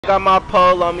Got my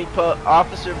pole on me,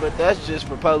 officer, but that's just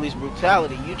for police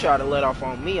brutality. You try to let off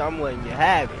on me, I'm letting you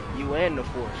have it. You and the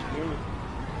force, you hear me?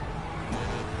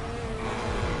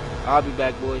 I'll be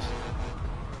back, boys.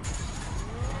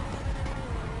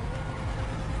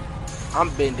 I'm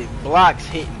bending blocks,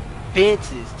 hitting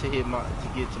fences to get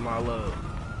to my love.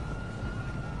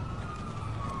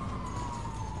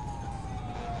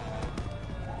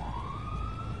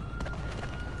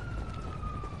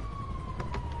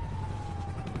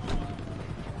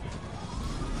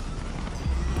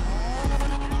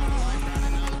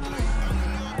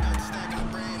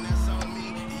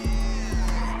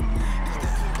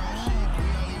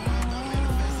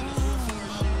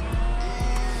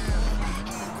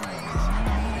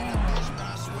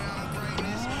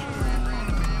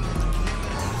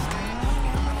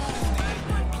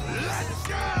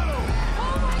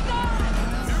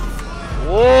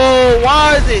 Whoa,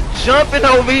 why is it jumping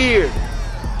over here?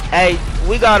 Hey,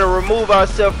 we gotta remove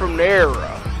ourselves from the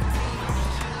era.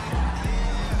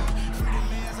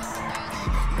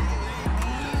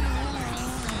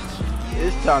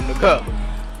 It's time to go.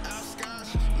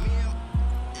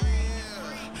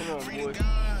 Come on, boy.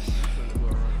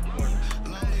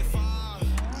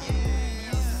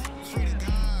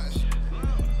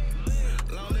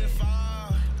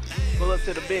 Pull up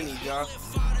to the Benny's, y'all.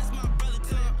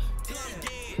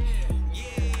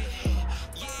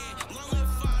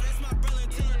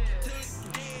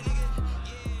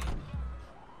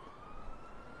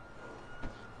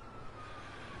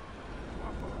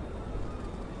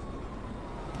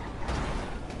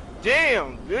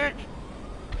 Damn, bitch.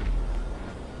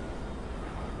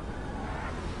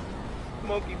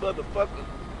 Smoky motherfucker.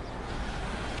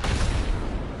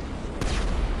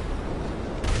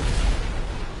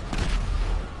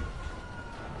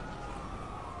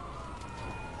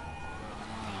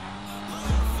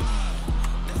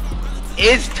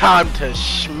 It's time to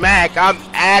smack. I'm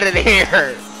out of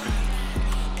here.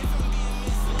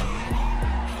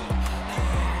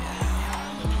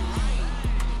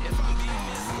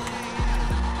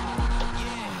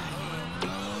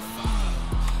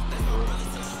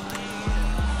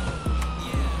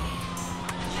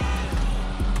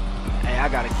 I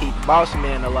gotta keep Boss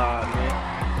Man alive, man.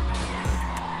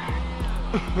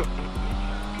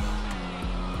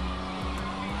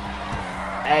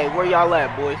 Hey, where y'all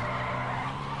at, boys?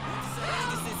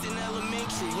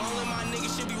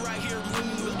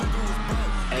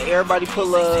 Hey, everybody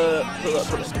pull up. Hey,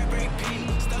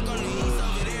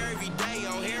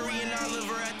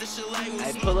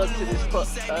 pull up to this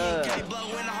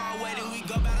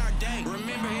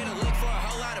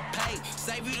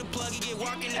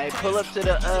Hey, pull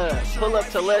up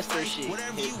to Lester shit.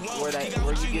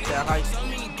 Where you get that high school.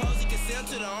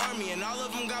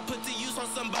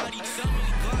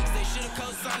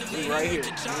 Right here.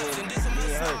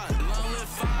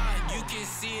 You can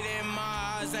see it in my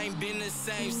eyes, ain't been the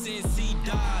same since he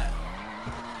died.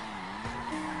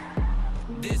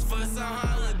 This for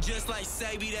some look just like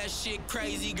Sabi, that shit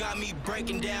crazy, got me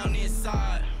breaking down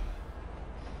inside.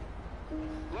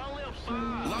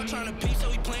 I'm trying to peep, so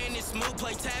we playing this smooth.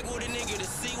 Play tag with a nigga to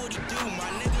see what he do. My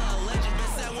nigga a legend,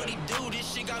 best at what he do. This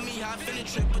shit got me hot, finna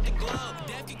trip with the glove.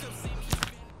 Def can come see me.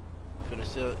 Finna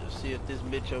see if this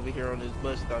bitch over here on this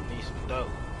bus stop needs some dope.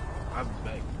 I'll be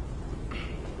back.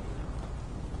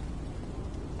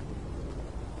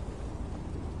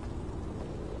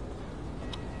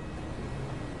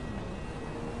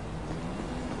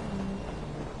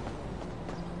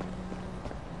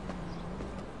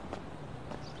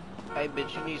 Hey,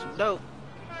 bitch, you need some dope?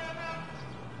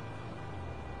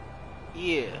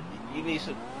 Yeah, you need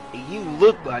some. You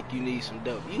look like you need some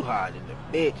dope. You hiding the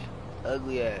bitch,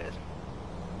 ugly ass.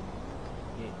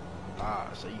 Yeah.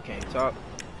 Ah, so you can't talk.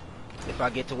 If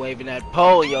I get to waving that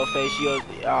pole in your face, you'll.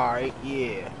 All right,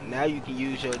 yeah. Now you can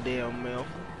use your damn mouth.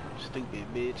 Stupid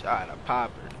bitch. Alright, I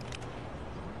pop her.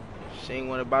 She ain't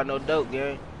wanna buy no dope,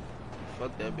 gang.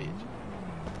 Fuck that bitch.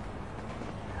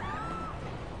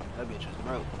 That bitch was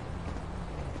broke.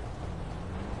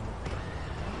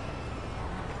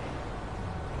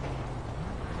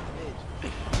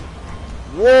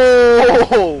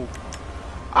 Whoa!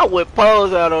 I whip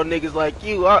poles out on niggas like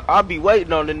you. I be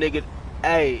waiting on the nigga.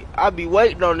 Hey, I be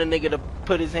waiting on the nigga to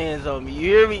put his hands on me. You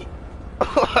hear me?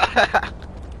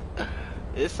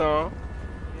 It's on.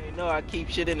 You ain't know I keep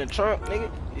shit in the trunk, nigga.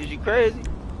 Is you crazy?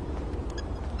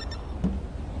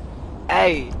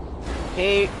 Hey,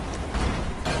 he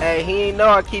ain't know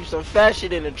I keep some fat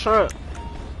shit in the trunk.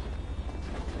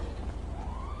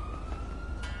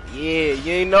 Yeah,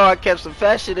 you ain't know I kept some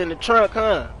fat shit in the trunk,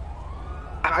 huh?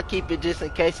 I keep it just in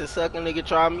case a sucker nigga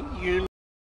try me. You